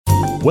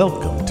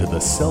Welcome to the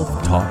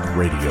Self-Talk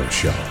Radio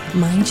Show.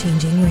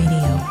 Mind-changing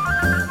radio.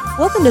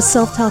 Welcome to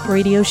Self-Talk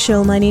Radio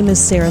Show. My name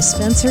is Sarah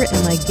Spencer,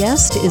 and my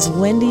guest is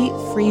Wendy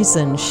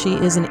Friesen. She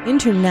is an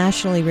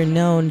internationally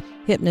renowned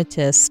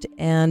hypnotist,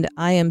 and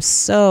I am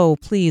so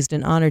pleased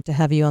and honored to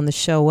have you on the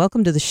show.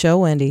 Welcome to the show,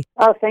 Wendy.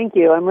 Oh, thank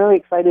you. I'm really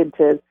excited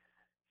to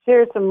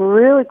share some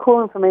really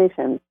cool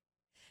information.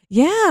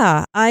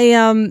 Yeah,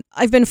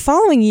 I've been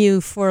following you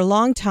for a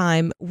long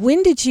time.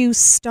 When did you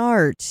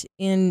start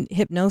in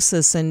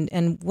hypnosis,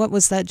 and what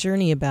was that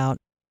journey about?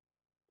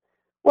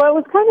 Well, it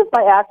was kind of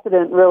by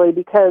accident, really,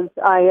 because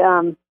I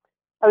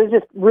was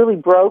just really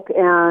broke,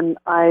 and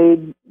I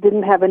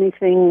didn't have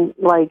anything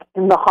like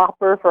in the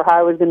hopper for how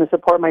I was going to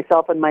support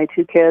myself and my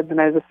two kids, and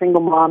I was a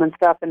single mom and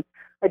stuff. And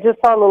I just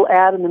saw a little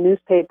ad in the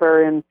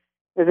newspaper, and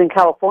it was in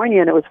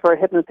California, and it was for a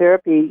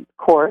hypnotherapy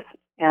course,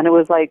 and it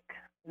was like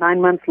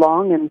 9 months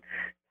long. And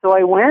so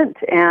I went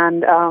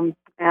and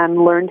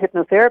learned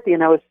hypnotherapy,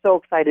 and I was so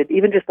excited.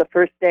 Even just the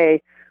first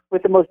day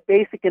with the most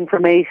basic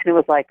information, it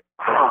was like,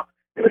 oh,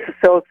 this is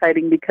so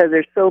exciting because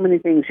there's so many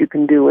things you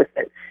can do with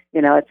it.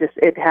 You know,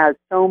 it has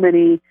so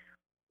many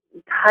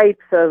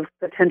types of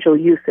potential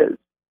uses.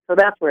 So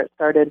that's where it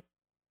started.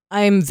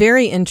 I'm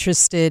very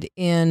interested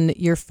in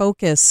your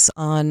focus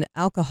on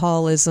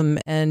alcoholism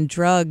and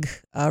drug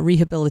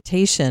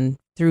rehabilitation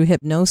through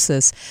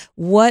hypnosis.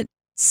 What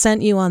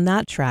sent you on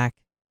that track?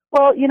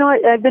 Well, you know,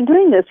 I've been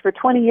doing this for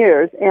 20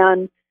 years,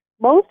 and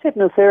most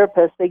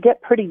hypnotherapists, they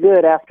get pretty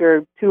good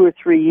after 2 or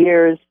 3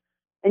 years,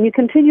 and you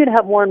continue to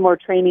have more and more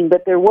training,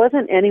 but there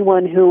wasn't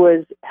anyone who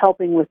was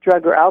helping with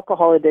drug or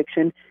alcohol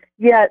addiction,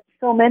 yet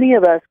so many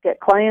of us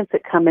get clients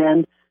that come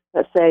in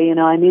that say, you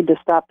know, I need to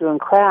stop doing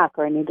crack,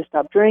 or I need to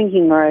stop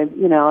drinking, or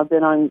I've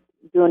been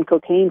doing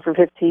cocaine for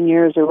 15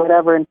 years or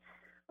whatever, and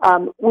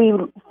we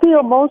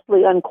feel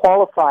mostly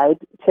unqualified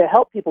to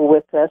help people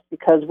with this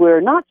because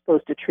we're not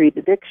supposed to treat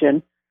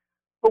addiction.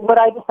 But what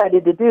I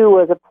decided to do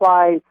was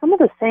apply some of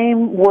the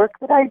same work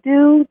that I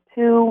do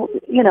to,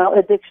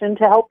 addiction,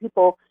 to help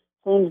people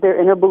change their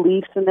inner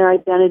beliefs and their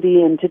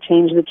identity and to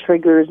change the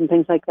triggers and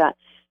things like that.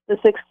 The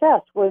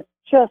success was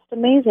just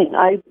amazing.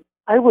 I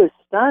was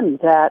stunned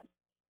that,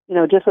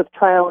 just with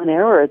trial and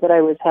error, that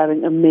I was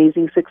having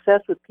amazing success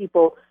with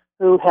people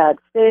who had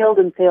failed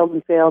and failed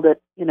and failed at,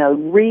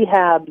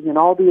 rehabs and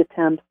all the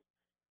attempts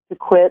to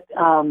quit,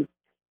 and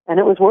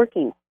it was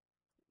working.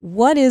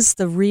 What is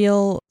the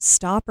real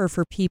stopper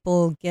for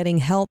people getting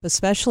help,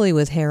 especially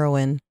with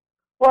heroin?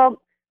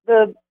 Well,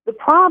 the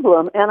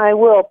problem, and I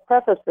will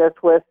preface this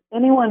with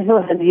anyone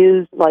who has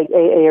used like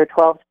AA or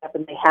 12-step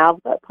and they have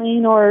that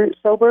clean or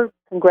sober,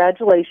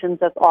 congratulations,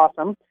 that's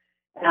awesome.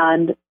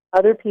 And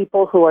other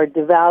people who are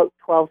devout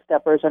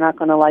 12-steppers are not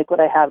going to like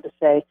what I have to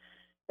say.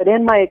 But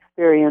in my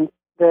experience,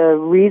 the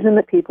reason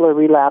that people are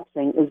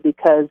relapsing is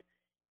because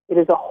it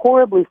is a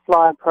horribly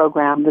flawed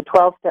program, the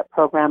 12-step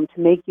program,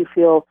 to make you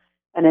feel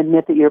and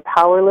admit that you're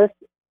powerless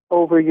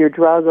over your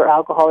drug or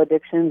alcohol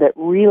addiction, that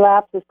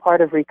relapse is part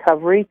of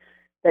recovery,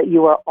 that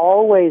you are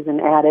always an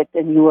addict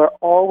and you are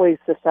always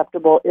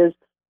susceptible.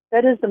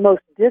 That is the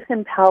most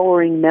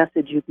disempowering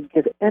message you could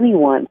give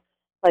anyone.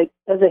 Like,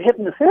 as a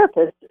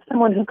hypnotherapist,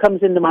 someone who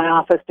comes into my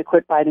office to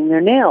quit biting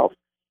their nails,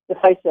 if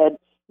I said,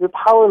 you're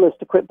powerless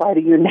to quit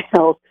biting your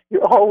nails,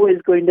 you're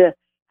always going to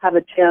have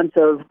a chance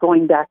of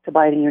going back to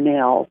biting your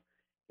nails.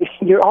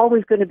 You're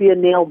always going to be a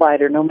nail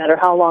biter, no matter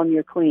how long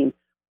you're clean.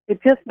 It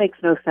just makes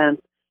no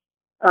sense.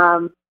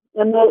 And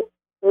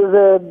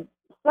the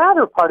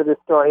sadder part of the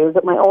story is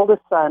that my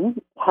oldest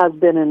son has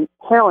been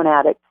a heroin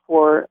addict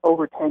for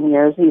over 10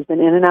 years. He's been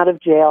in and out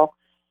of jail.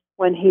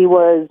 When it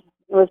was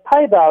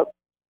probably about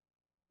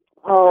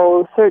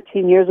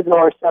 13 years ago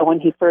or so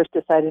when he first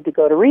decided to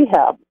go to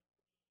rehab.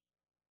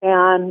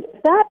 And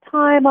at that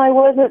time, I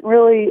wasn't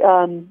really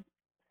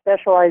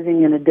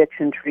specializing in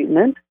addiction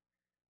treatment,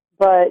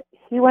 but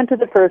he went to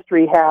the first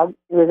rehab.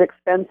 It was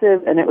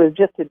expensive, and it was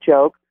just a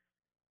joke.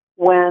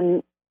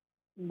 When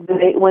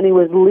he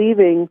was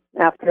leaving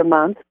after a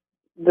month,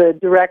 the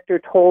director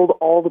told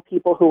all the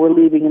people who were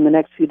leaving in the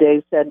next few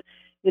days, said,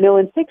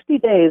 in 60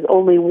 days,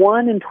 only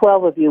 1 in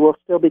 12 of you will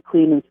still be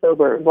clean and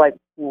sober. It was like,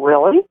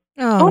 really?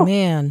 Oh,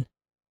 man.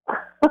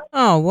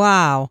 Oh,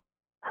 wow.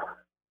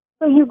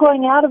 So you're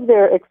going out of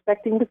there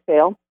expecting to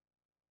fail.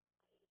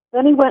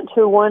 Then he went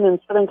to one in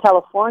Southern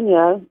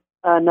California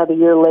another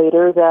year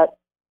later that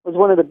was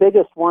one of the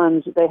biggest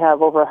ones. They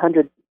have over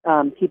 100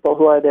 people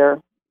who are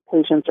their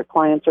patients or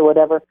clients or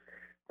whatever.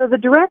 So the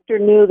director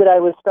knew that I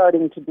was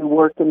starting to do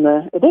work in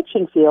the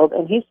addiction field,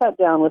 and he sat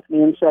down with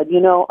me and said,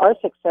 our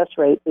success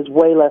rate is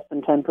way less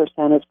than 10%.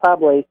 It's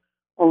probably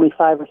only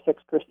 5 or 6%,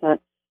 and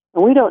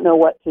we don't know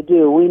what to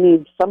do. We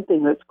need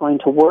something that's going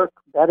to work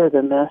better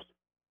than this.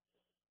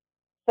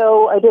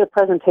 So I did a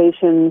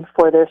presentation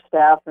for their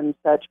staff and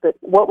such, but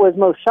what was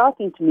most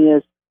shocking to me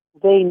is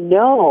they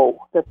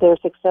know that their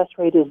success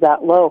rate is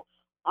that low.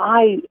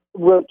 I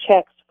wrote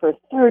checks for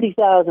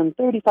 $30,000,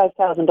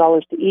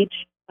 $35,000 to each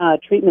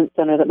treatment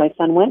center that my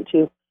son went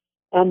to,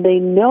 and they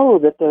know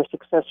that their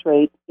success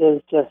rate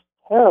is just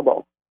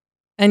terrible.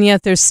 And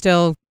yet they're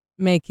still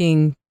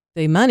making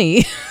the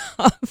money.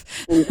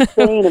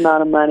 Insane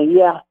amount of money,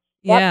 yeah.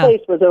 That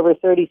place was over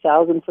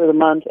 $30,000 for the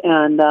month,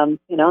 and and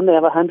they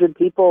have 100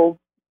 people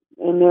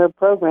in their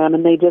program,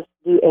 and they just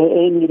do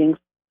AA meetings.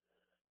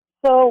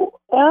 So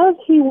as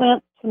he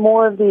went to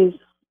more of these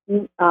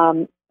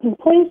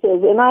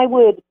places, and I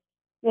would,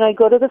 I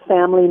go to the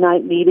family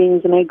night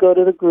meetings, and I go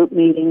to the group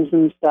meetings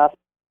and stuff.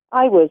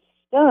 I was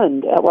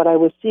stunned at what I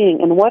was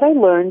seeing, and what I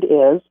learned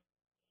is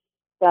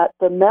that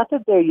the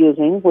method they're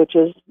using, which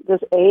is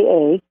this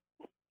AA,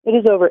 it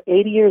is over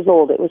 80 years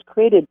old. It was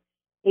created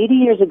 80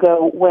 years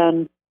ago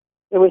when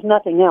there was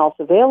nothing else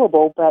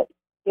available, but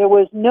there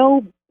was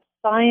no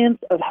science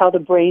of how the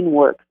brain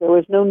works. There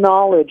was no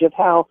knowledge of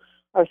how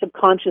our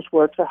subconscious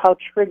works or how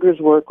triggers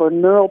work or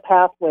neural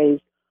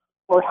pathways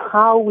or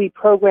how we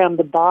program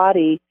the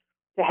body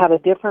to have a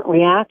different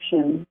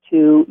reaction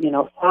to,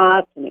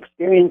 thoughts and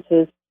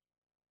experiences.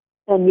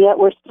 And yet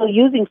we're still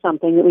using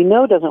something that we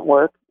know doesn't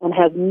work and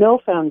has no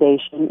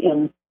foundation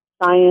in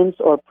science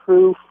or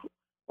proof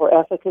or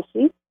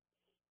efficacy.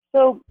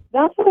 So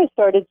that's what I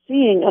started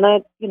seeing, and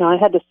I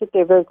had to sit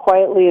there very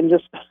quietly and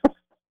just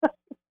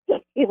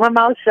keep my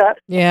mouth shut.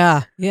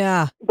 Yeah.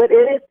 But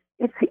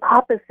it's the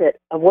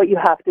opposite of what you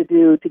have to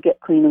do to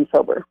get clean and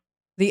sober.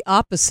 The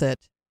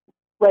opposite.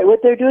 Right. What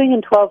they're doing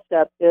in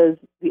 12-step is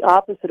the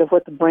opposite of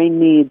what the brain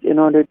needs in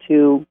order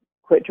to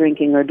quit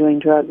drinking or doing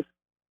drugs.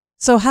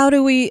 So how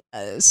do we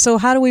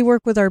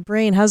work with our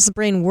brain? How does the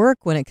brain work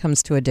when it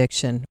comes to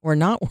addiction, or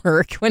not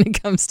work when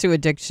it comes to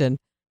addiction?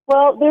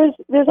 Well,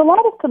 there's a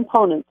lot of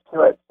components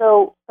to it.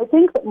 So I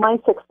think that my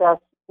success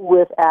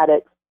with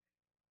addicts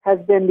has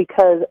been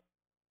because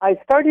I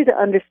started to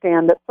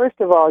understand that, first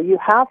of all, you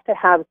have to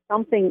have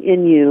something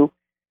in you,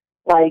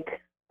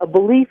 like a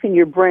belief in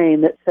your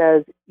brain that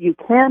says you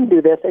can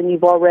do this and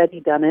you've already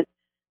done it.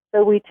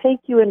 So we take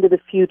you into the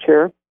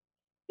future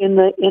in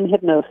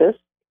hypnosis,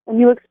 and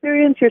you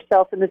experience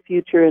yourself in the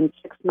future in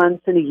 6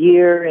 months, in a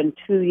year, in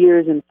 2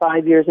 years, in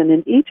 5 years. And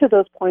in each of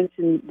those points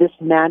in this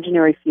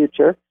imaginary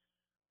future,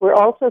 we're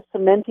also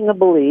cementing a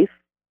belief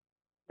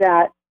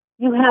that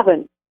you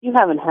haven't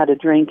had a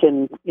drink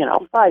in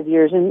 5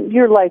 years, and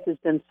your life has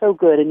been so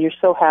good, and you're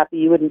so happy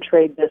you wouldn't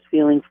trade this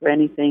feeling for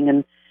anything.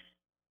 And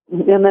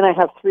then I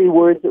have 3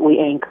 words that we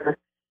anchor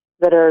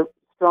that are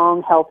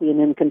strong, healthy, and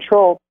in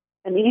control.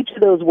 And each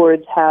of those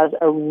words has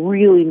a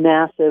really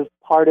massive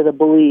part of the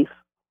belief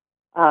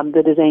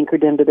that is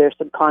anchored into their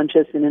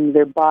subconscious and into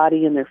their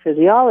body and their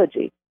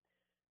physiology.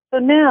 So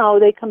now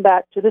they come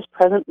back to this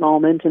present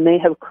moment, and they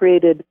have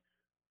created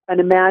an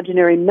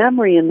imaginary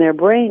memory in their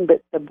brain,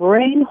 but the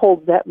brain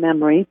holds that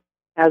memory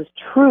as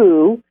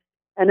true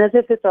and as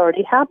if it's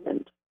already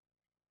happened.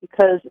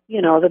 Because,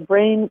 the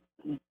brain,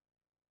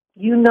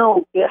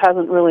 it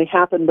hasn't really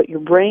happened, but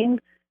your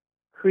brain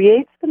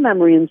creates the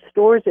memory and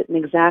stores it in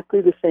exactly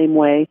the same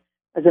way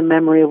as a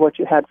memory of what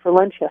you had for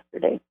lunch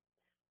yesterday.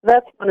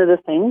 That's one of the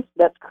things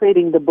that's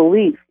creating the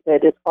belief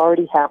that it's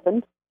already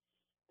happened.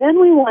 Then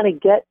we want to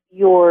get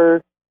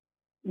your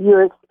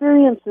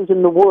experiences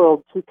in the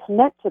world to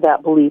connect to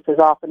that belief as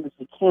often as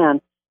we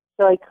can.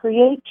 So I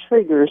create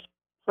triggers.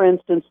 For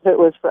instance, if it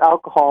was for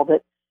alcohol,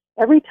 that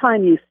every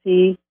time you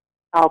see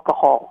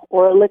alcohol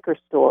or a liquor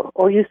store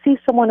or you see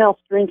someone else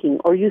drinking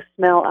or you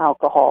smell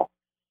alcohol,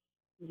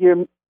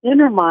 your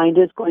inner mind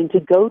is going to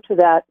go to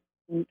that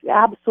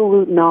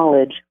absolute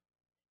knowledge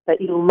that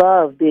you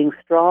love being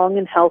strong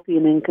and healthy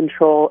and in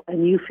control,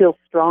 and you feel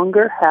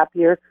stronger,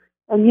 happier,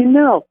 and you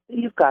know that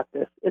you've got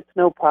this. It's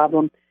no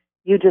problem.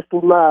 You just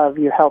love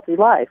your healthy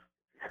life.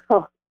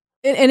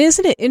 And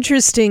isn't it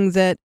interesting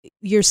that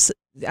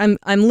I'm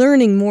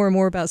learning more and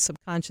more about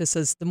subconscious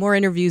as the more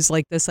interviews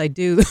like this I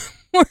do, the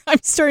more I'm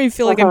starting to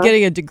feel like I'm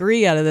getting a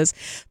degree out of this.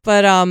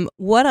 But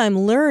what I'm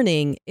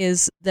learning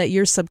is that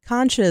your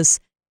subconscious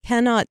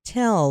cannot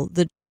tell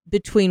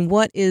between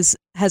what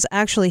has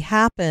actually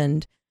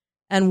happened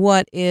and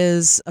what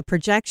is a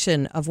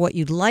projection of what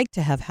you'd like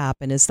to have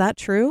happen. Is that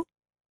true?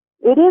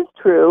 It is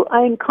true.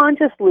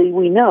 Consciously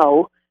we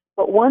know,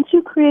 but once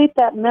you create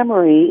that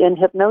memory, in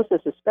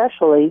hypnosis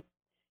especially,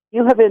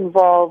 you have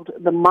involved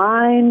the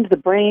mind, the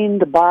brain,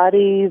 the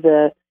body,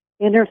 the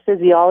inner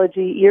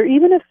physiology. You're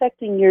even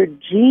affecting your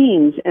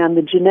genes and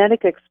the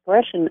genetic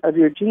expression of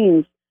your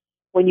genes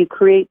when you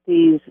create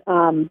these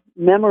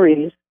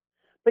memories.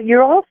 But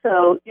you're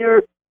also,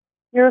 you're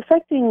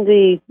affecting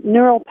the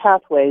neural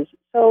pathways.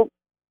 So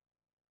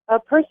a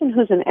person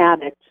who's an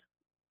addict,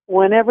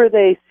 whenever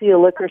they see a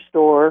liquor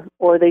store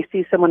or they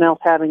see someone else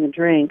having a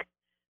drink,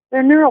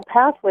 their neural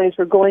pathways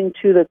are going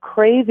to the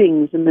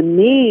cravings and the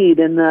need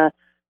and the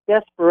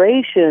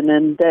desperation,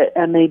 and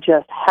they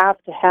just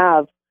have to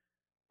have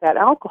that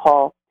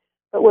alcohol.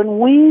 But when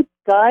we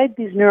guide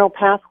these neural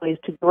pathways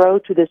to grow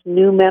to this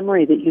new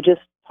memory that you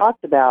just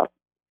talked about,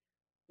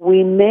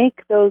 we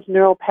make those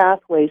neural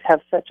pathways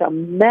have such a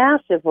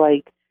massive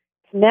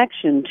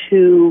connection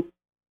to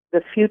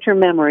the future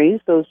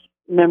memories, those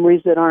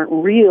memories that aren't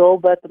real,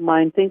 but the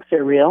mind thinks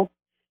they're real,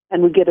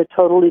 and we get a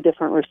totally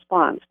different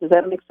response. Does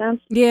that make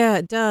sense? Yeah,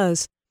 it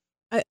does.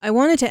 I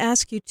wanted to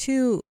ask you,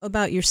 too,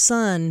 about your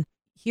son.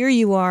 Here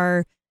you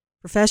are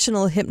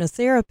professional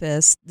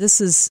hypnotherapist.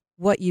 This is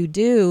what you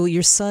do.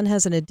 Your son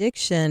has an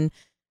addiction,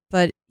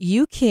 but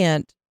you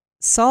can't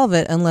solve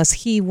it unless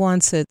he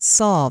wants it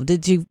solved.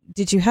 Did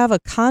you have a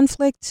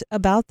conflict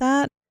about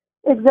that?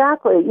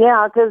 Exactly.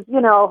 Yeah, because,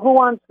 who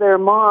wants their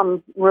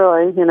mom,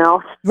 really,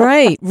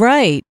 Right,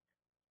 right.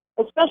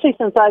 Especially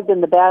since I've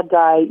been the bad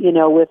guy,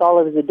 with all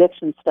of his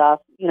addiction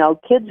stuff.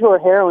 Kids who are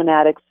heroin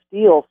addicts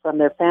steal from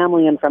their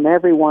family and from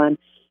everyone,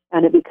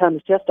 and it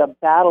becomes just a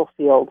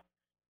battlefield.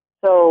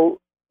 So,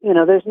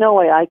 there's no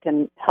way I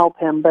can help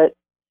him. But,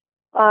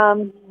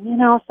 some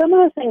of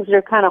the things that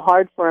are kind of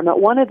hard for him. At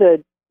one of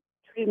the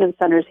treatment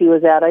centers he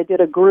was at, I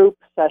did a group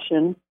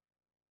session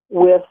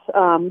with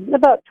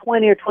about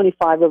 20 or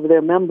 25 of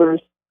their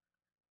members,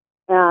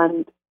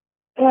 and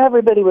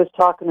everybody was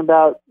talking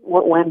about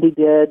what Wendy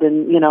did,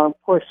 and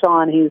poor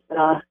Sean, he's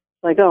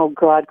like, oh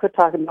God, quit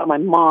talking about my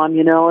mom,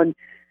 and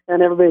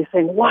everybody's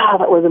saying, wow,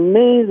 that was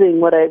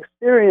amazing what I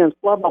experienced,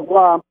 blah blah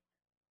blah,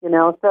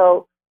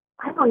 So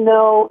I don't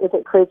know if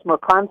it creates more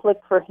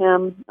conflict for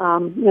him,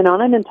 and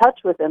I'm in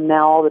touch with him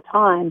now all the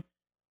time,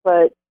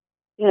 but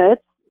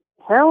it's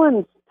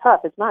heroin's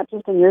tough. It's not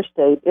just in your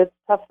state; it's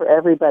tough for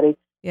everybody.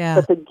 Yeah.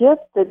 But the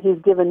gift that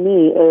he's given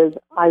me is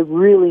I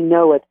really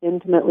know it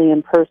intimately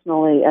and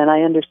personally, and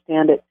I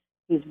understand it.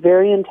 He's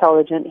very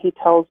intelligent. He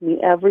tells me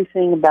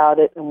everything about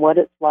it and what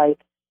it's like.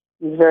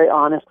 He's very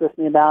honest with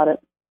me about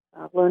it.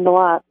 I've learned a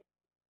lot.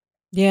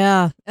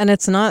 Yeah, and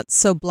it's not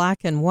so black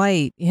and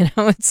white.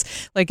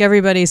 It's like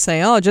everybody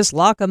say, oh, just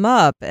lock him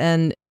up.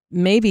 And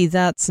maybe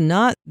that's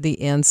not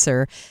the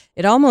answer.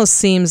 It almost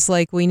seems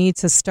like we need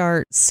to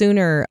start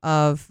sooner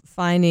of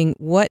finding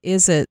what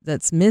is it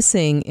that's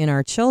missing in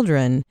our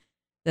children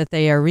that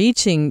they are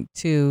reaching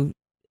to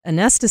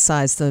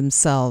anesthetize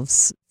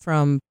themselves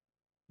from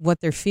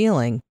what they're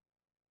feeling.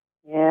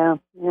 Yeah,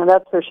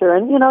 that's for sure.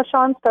 And,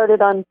 Sean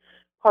started on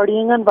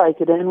partying on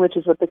Vicodin, which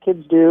is what the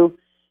kids do,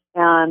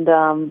 and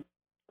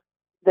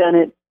then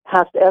it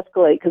has to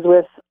escalate because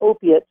with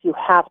opiates, you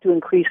have to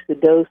increase the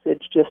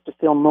dosage just to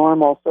feel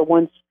normal. So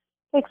it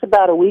takes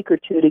about a week or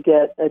two to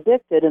get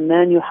addicted, and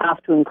then you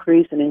have to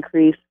increase and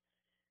increase.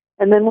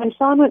 And then when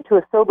Sean went to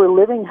a sober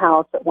living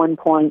house at one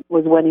point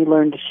was when he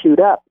learned to shoot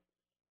up.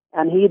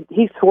 And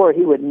he swore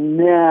he would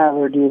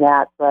never do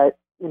that. But,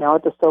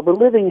 at the sober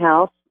living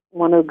house,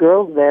 one of the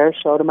girls there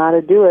showed him how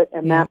to do it,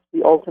 and that's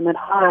the ultimate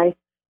high.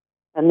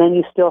 And then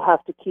you still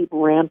have to keep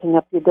ramping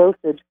up your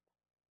dosage.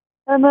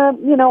 And,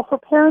 for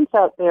parents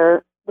out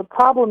there, the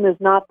problem is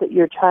not that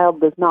your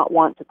child does not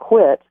want to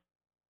quit.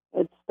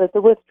 It's that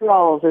the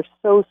withdrawals are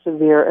so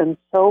severe and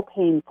so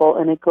painful,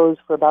 and it goes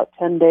for about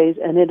 10 days,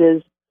 and it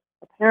is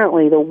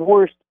apparently the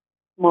worst,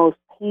 most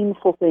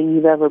painful thing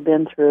you've ever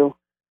been through.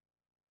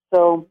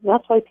 So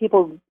that's why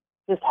people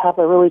just have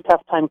a really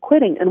tough time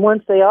quitting. And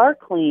once they are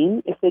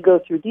clean, if they go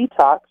through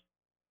detox,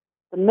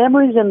 the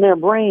memories in their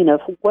brain of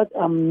what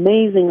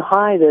amazing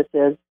high this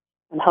is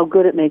and how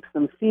good it makes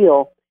them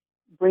feel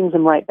brings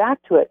them right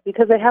back to it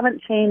because they haven't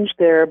changed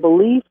their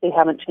belief, they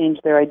haven't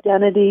changed their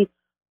identity,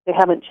 they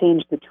haven't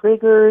changed the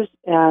triggers,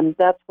 and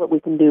that's what we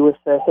can do with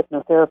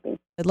hypnotherapy.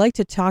 I'd like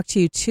to talk to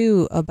you,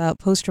 too, about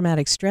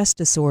post-traumatic stress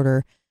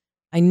disorder.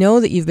 I know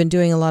that you've been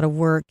doing a lot of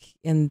work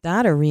in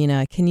that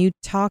arena. Can you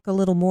talk a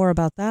little more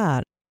about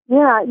that?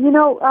 Yeah,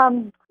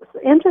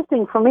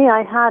 interesting for me,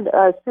 I had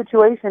a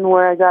situation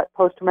where I got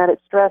post-traumatic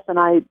stress,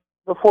 and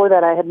before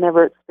that I had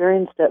never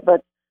experienced it,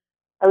 but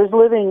I was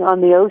living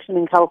on the ocean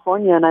in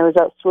California, and I was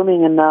out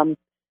swimming, and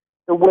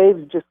the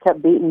waves just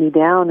kept beating me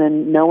down,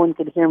 and no one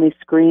could hear me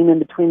scream in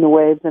between the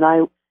waves, and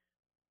I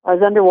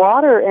was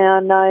underwater,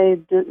 and I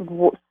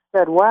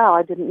said, wow,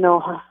 I didn't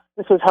know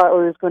this was how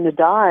I was going to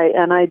die,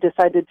 and I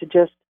decided to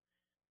just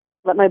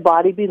let my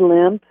body be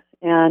limp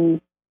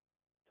and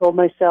told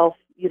myself,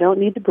 you don't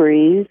need to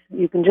breathe,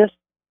 you can just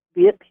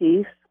be at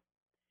peace.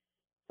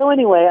 So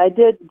anyway, I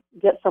did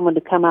get someone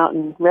to come out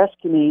and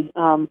rescue me.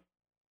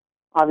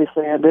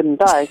 Obviously, I didn't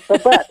die,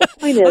 but the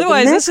point is,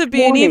 otherwise this would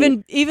be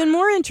an even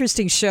more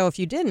interesting show if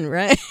you didn't,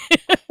 right?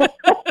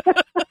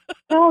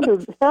 How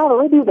do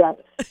I do that?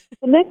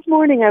 The next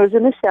morning, I was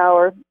in the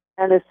shower,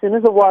 and as soon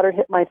as the water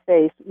hit my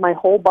face, my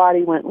whole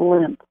body went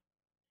limp,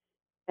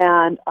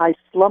 and I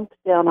slumped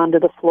down onto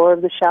the floor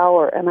of the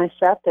shower, and I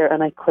sat there,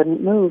 and I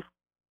couldn't move.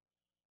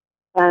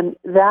 And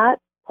that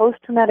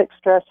post-traumatic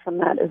stress from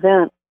that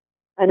event,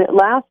 and it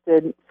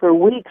lasted for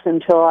weeks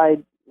until I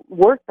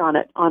worked on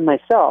it on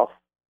myself.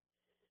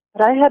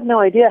 But I had no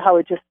idea how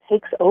it just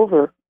takes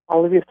over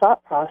all of your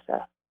thought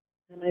process.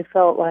 And I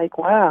felt like,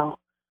 wow,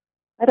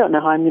 I don't know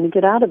how I'm going to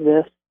get out of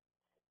this.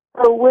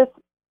 So with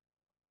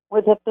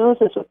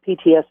hypnosis with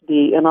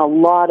PTSD, and a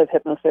lot of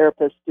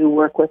hypnotherapists do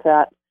work with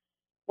that,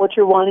 what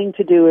you're wanting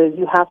to do is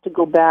you have to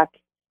go back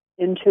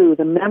into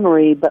the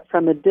memory, but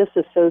from a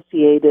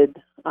disassociated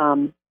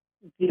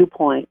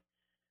viewpoint.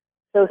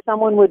 So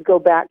someone would go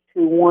back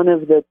to one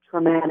of the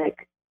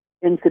traumatic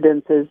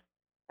incidences,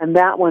 and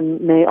that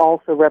one may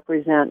also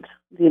represent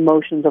the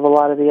emotions of a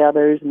lot of the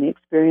others and the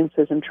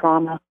experiences and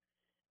trauma.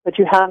 But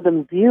you have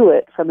them view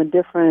it from a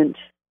different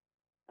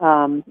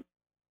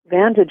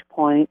vantage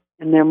point,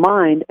 in their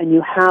mind, and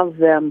you have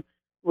them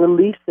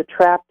release the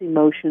trapped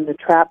emotion, the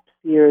trapped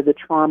fear, the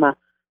trauma.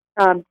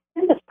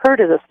 Candace Pert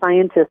is a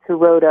scientist who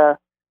wrote a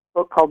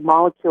book called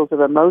Molecules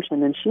of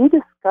Emotion, and she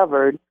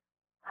discovered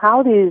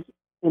how these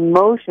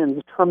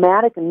emotions,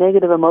 traumatic and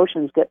negative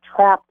emotions, get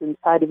trapped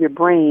inside of your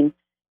brain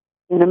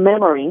in a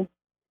memory,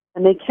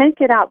 and they can't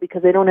get out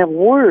because they don't have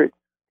words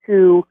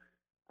to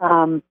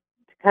kind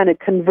of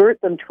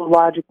convert them to a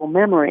logical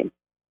memory.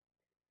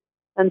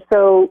 And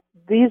so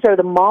these are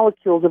the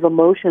molecules of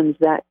emotions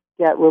that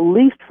get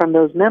released from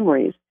those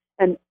memories.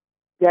 And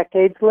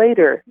decades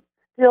later,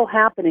 still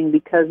happening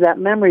because that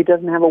memory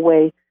doesn't have a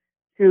way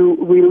to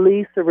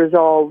release or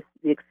resolve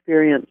the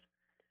experience.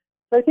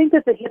 So I think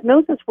that the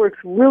hypnosis works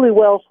really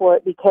well for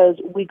it because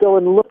we go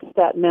and look at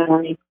that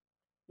memory,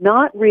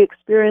 not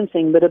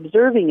re-experiencing, but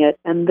observing it,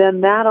 and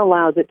then that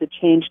allows it to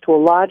change to a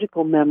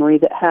logical memory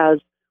that has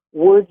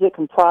words that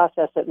can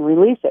process it and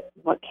release it.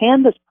 What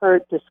Candace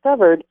Pert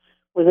discovered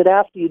was that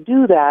after you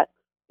do that,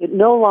 it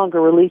no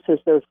longer releases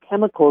those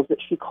chemicals that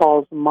she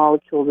calls the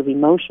molecules of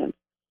emotion.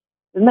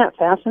 Isn't that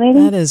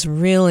fascinating? That is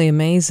really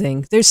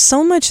amazing. There's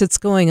so much that's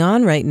going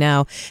on right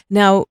now.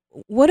 Now,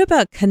 what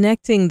about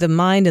connecting the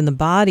mind and the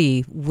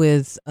body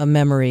with a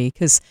memory?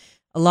 Because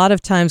a lot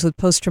of times with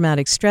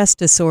post-traumatic stress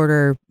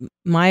disorder,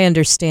 my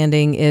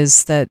understanding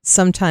is that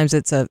sometimes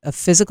it's a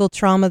physical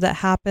trauma that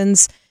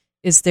happens.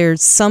 Is there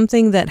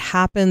something that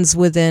happens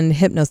within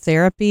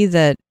hypnotherapy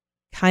that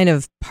kind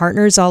of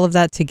partners all of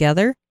that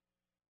together?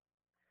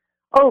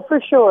 Oh,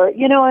 for sure.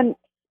 And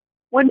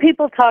when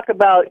people talk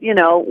about,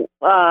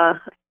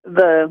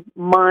 the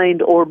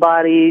mind or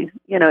body,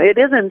 it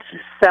isn't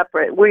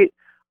separate.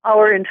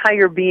 Our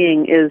entire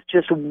being is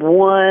just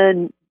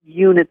one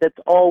unit that's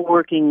all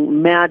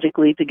working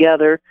magically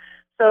together.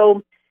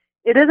 So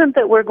it isn't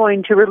that we're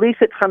going to release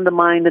it from the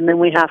mind and then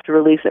we have to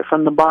release it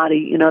from the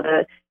body.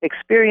 The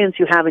experience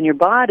you have in your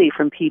body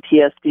from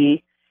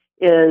PTSD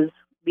is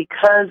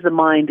because the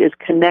mind is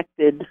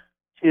connected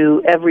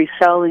to every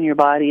cell in your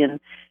body and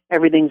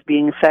everything's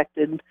being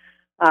affected.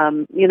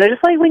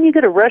 Just like when you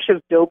get a rush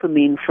of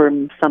dopamine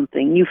from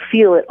something, you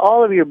feel it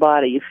all over your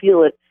body. You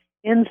feel it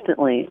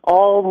instantly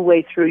all the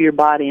way through your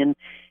body, and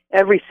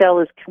every cell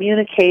is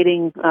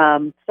communicating.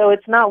 So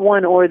it's not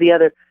one or the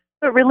other.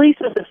 So it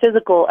releases the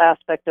physical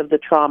aspect of the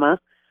trauma.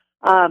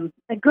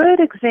 A good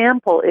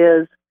example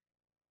is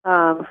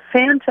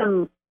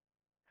phantom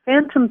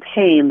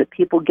pain that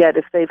people get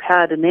if they've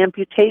had an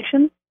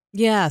amputation.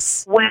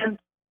 Yes.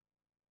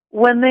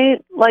 When they,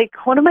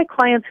 like one of my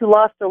clients who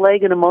lost a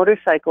leg in a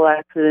motorcycle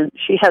accident,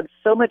 she had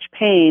so much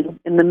pain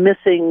in the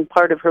missing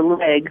part of her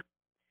leg,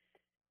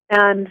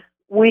 and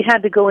we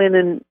had to go in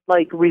and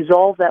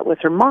resolve that with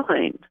her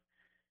mind.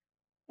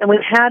 And we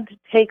had to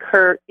take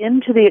her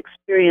into the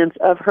experience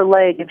of her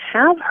leg and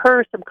have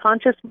her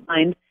subconscious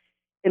mind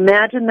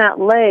imagine that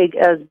leg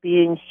as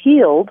being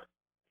healed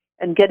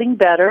and getting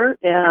better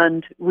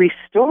and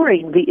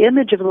restoring the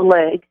image of the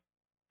leg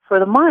for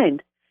the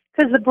mind.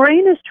 Because the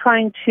brain is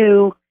trying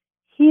to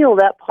heal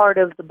that part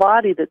of the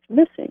body that's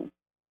missing.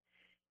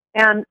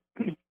 And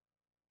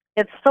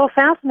it's so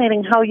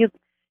fascinating how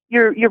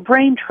your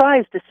brain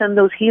tries to send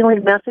those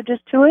healing messages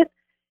to it,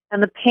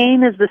 and the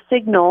pain is the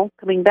signal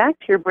coming back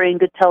to your brain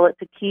to tell it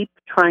to keep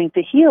trying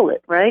to heal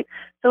it, right?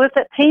 So if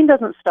that pain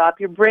doesn't stop,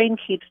 your brain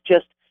keeps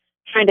just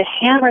trying to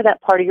hammer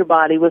that part of your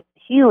body with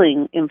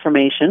healing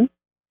information.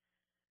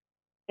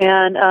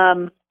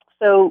 And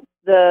so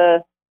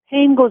the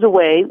pain goes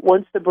away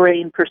once the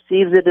brain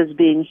perceives it as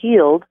being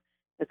healed.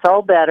 It's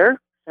all better.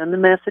 Send the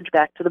message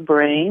back to the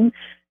brain.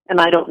 And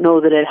I don't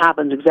know that it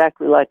happens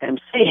exactly like I'm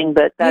saying,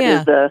 but that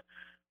is the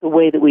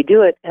way that we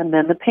do it. And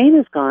then the pain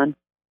is gone.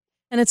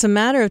 And it's a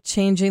matter of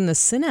changing the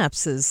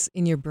synapses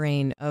in your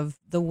brain of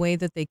the way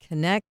that they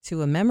connect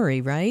to a memory,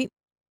 right?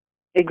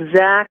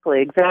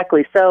 Exactly.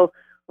 So,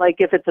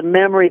 if it's a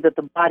memory that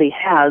the body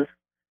has,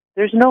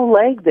 there's no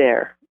leg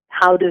there.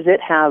 How does it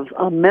have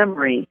a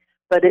memory?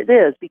 But it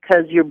is,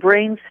 because your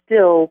brain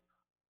still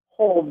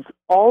holds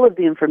all of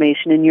the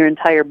information in your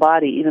entire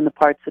body, even the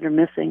parts that are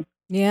missing.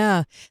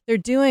 Yeah, they're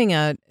doing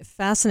a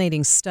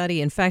fascinating study.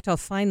 In fact, I'll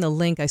find the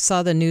link. I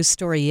saw the news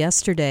story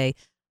yesterday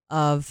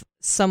of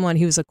someone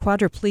who was a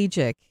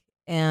quadriplegic,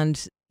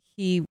 and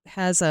he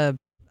has a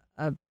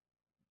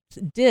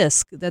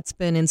disc that's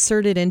been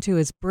inserted into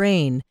his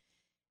brain,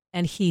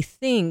 and he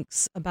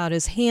thinks about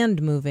his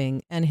hand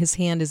moving, and his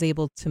hand is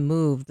able to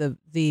move.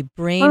 The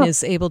brain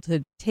is able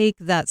to take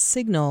that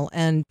signal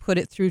and put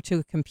it through to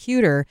a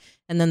computer,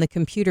 and then the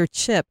computer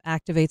chip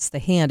activates the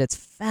hand. It's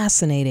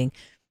fascinating.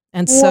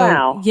 And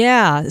so,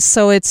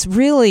 so it's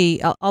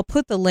really, I'll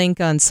put the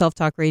link on Self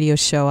Talk Radio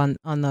Show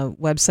on the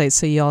website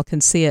so you all can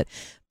see it.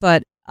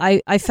 But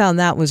I found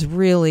that was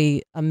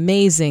really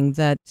amazing,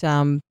 that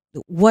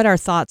what our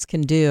thoughts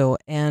can do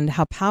and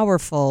how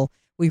powerful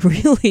we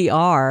really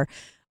are.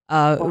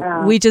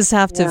 We just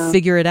have to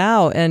figure it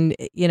out. And,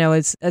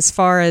 as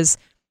far as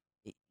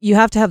you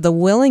have to have the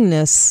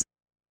willingness,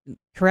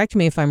 correct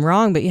me if I'm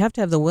wrong, but you have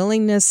to have the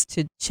willingness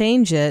to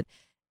change it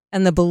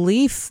and the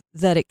belief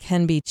that it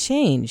can be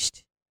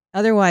changed.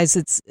 Otherwise,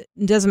 it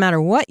doesn't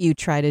matter what you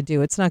try to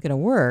do; it's not going to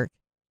work.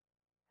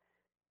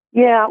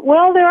 Yeah,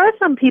 well, there are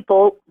some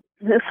people.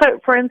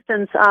 For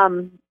instance,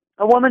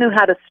 a woman who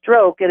had a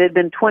stroke. It had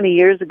been 20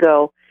 years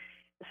ago.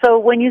 So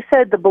when you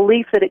said the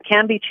belief that it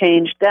can be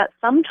changed, that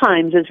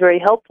sometimes is very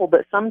helpful,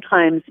 but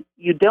sometimes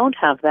you don't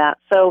have that.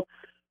 So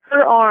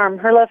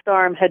her left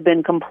arm, had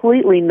been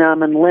completely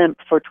numb and limp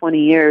for 20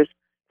 years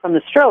from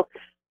the stroke,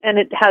 and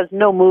it has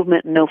no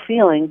movement and no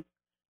feeling.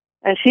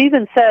 And she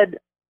even said,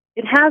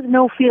 it has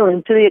no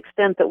feeling, to the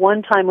extent that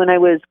one time when I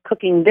was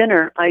cooking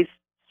dinner, I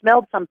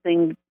smelled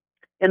something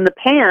in the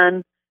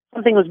pan,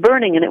 something was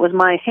burning, and it was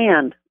my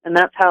hand. And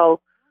that's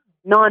how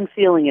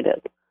non-feeling it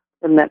is.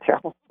 Isn't that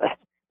terrible?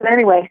 But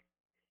anyway,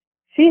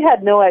 she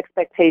had no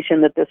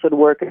expectation that this would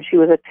work, and she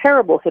was a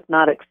terrible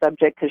hypnotic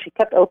subject because she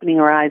kept opening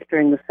her eyes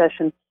during the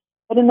session.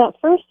 But in that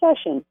first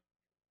session,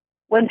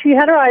 when she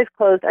had her eyes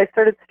closed, I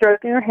started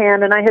stroking her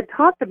hand, and I had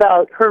talked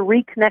about her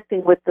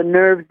reconnecting with the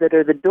nerves that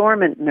are the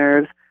dormant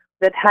nerves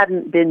that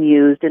hadn't been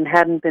used and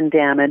hadn't been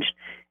damaged,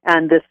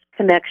 and this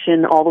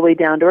connection all the way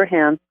down to her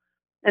hands.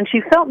 And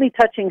she felt me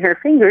touching her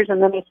fingers,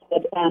 and then I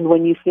said, and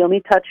when you feel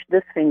me touch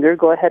this finger,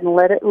 go ahead and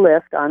let it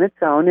lift on its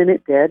own, and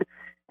it did.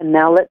 And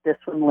now let this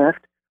one lift.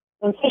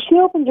 And so she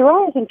opens her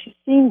eyes, and she's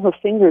seeing her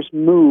fingers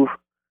move,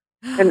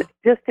 and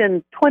just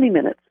in 20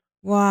 minutes.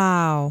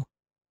 Wow.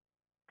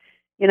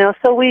 You know,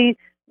 so we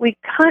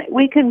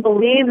can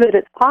believe that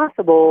it's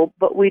possible,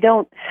 but we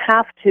don't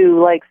have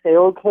to, like, say,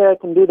 okay, I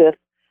can do this.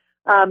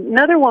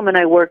 Another woman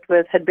I worked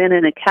with had been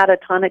in a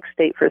catatonic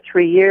state for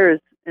 3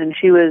 years, and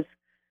she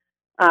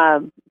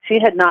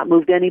had not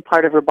moved any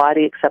part of her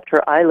body except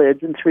her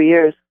eyelids in 3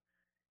 years.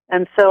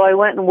 And so I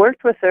went and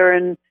worked with her,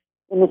 and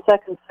in the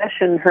second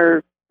session,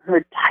 her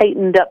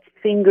tightened up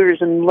fingers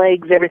and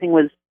legs, everything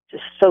was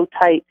just so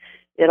tight.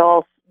 It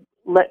all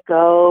let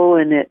go,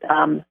 and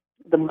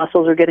the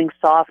muscles are getting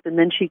soft, and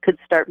then she could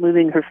start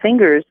moving her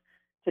fingers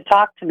to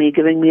talk to me,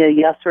 giving me a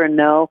yes or a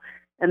no.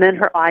 And then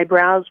her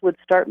eyebrows would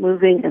start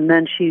moving, and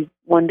then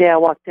one day I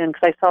walked in,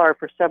 because I saw her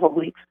for several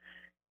weeks.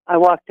 I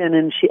walked in,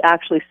 and she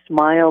actually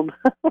smiled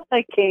when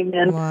I came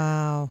in.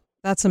 Wow,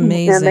 that's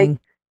amazing.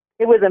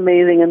 It was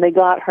amazing, and they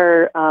got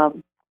her,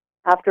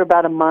 after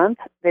about a month,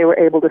 they were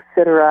able to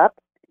sit her up,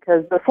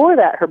 because before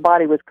that, her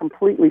body was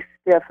completely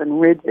stiff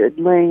and rigid,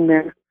 laying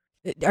there.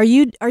 Are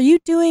you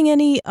doing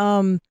any,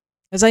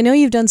 as I know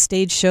you've done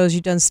stage shows,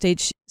 you've done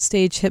stage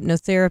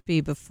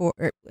hypnotherapy before,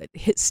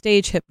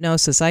 stage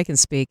hypnosis, I can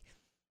speak.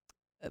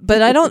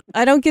 But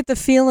I don't get the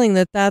feeling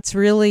that that's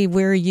really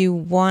where you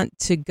want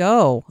to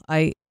go.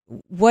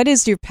 What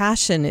is your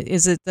passion?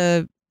 Is it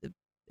the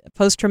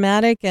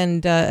post-traumatic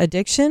and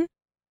addiction?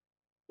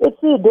 It's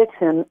the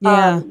addiction.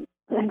 Yeah.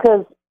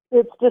 Because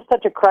it's just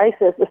such a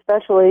crisis,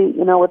 especially,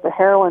 with the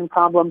heroin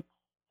problem.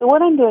 So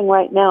what I'm doing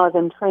right now is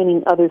I'm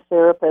training other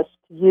therapists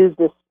to use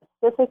this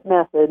specific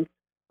method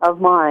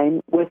of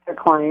mine with their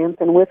clients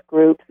and with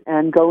groups,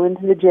 and go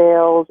into the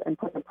jails and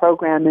put the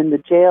program in the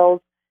jails,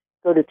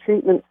 go to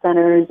treatment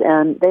centers,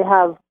 and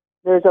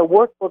there's a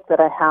workbook that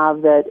I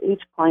have that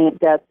each client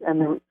gets,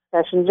 and the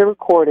sessions are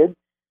recorded.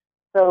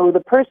 So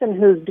the person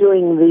who's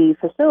doing the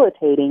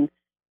facilitating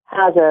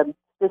has a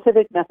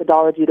specific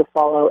methodology to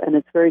follow, and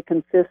it's very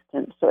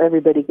consistent, so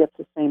everybody gets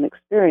the same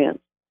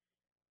experience.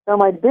 So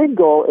my big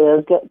goal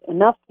is get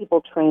enough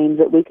people trained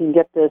that we can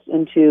get this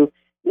into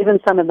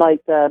even some of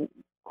the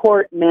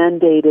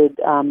court-mandated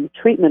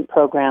treatment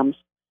programs.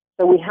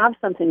 So we have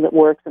something that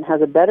works and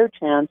has a better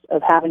chance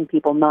of having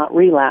people not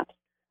relapse.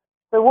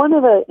 So one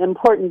of the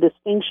important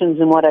distinctions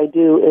in what I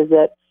do is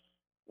that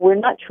we're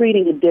not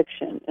treating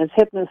addiction. As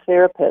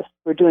hypnotherapists,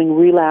 we're doing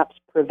relapse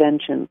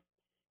prevention.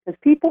 Because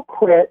people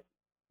quit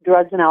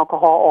drugs and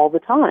alcohol all the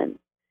time.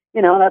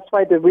 That's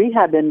why the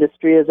rehab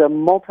industry is a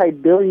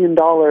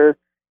multi-billion-dollar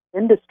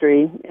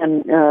industry,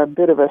 and a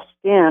bit of a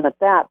scam at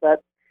that.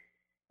 But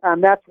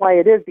that's why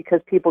it is,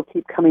 because people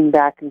keep coming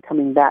back and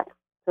coming back.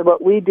 So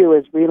what we do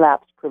is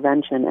relapse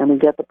prevention, and we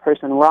get the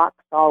person rock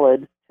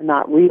solid to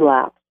not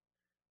relapse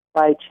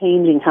by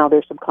changing how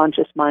their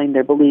subconscious mind,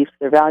 their beliefs,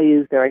 their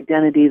values, their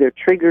identity, their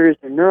triggers,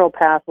 their neural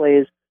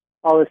pathways,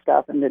 all this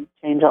stuff, and to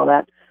change all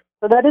that.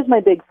 So that is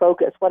my big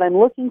focus. What I'm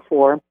looking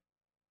for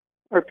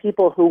are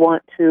people who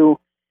want to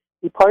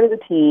be part of the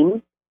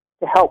team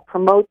to help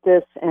promote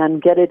this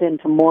and get it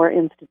into more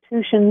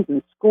institutions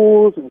and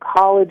schools and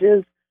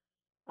colleges,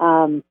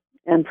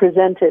 and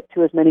present it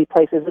to as many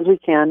places as we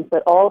can.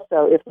 But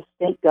also, if the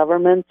state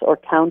governments or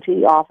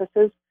county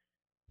offices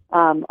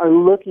are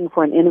looking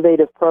for an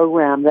innovative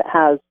program that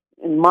has,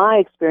 in my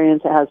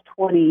experience, it has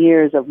 20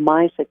 years of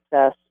my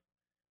success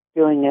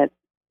doing it,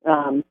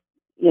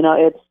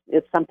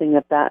 it's something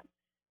that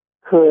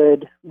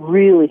could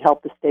really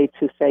help the states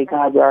who say,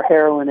 God, our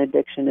heroin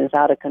addiction is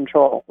out of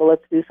control. Well,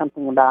 let's do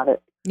something about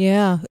it.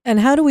 Yeah. And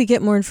how do we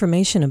get more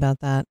information about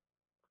that?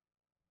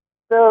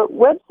 The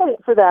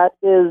website for that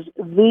is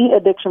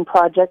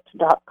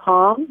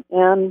theaddictionproject.com,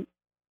 and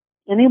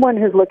anyone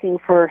who's looking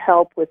for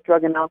help with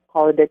drug and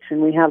alcohol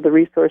addiction, we have the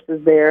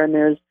resources there, and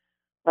there's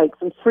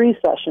some free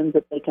sessions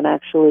that they can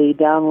actually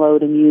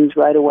download and use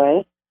right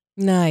away.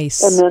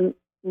 Nice. And then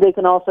they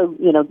can also,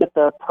 get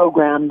the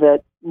program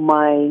that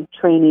my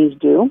trainees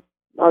do,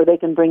 or they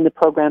can bring the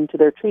program to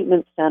their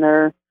treatment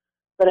center.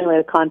 But anyway,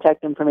 the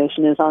contact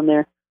information is on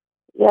there.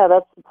 Yeah,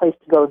 that's the place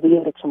to go,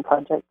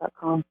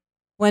 theaddictionproject.com.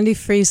 Wendy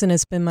Friesen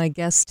has been my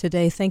guest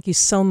today. Thank you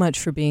so much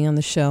for being on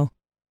the show.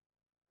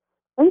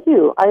 Thank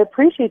you. I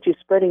appreciate you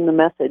spreading the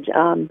message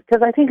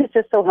because I think it's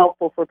just so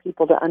helpful for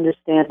people to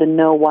understand and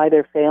know why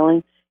they're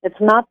failing. It's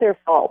not their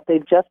fault.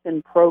 They've just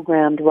been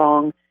programmed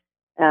wrong.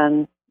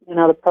 And,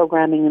 the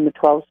programming in the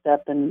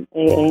 12-step and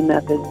AA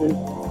methods is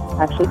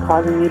actually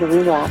causing you to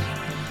relapse.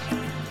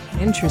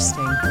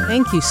 Interesting.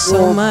 Thank you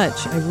so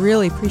much. I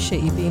really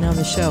appreciate you being on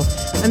the show.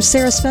 I'm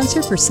Sarah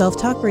Spencer for Self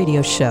Talk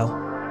Radio Show.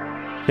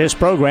 This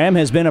program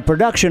has been a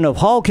production of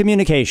Hall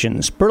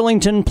Communications,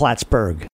 Burlington, Plattsburgh.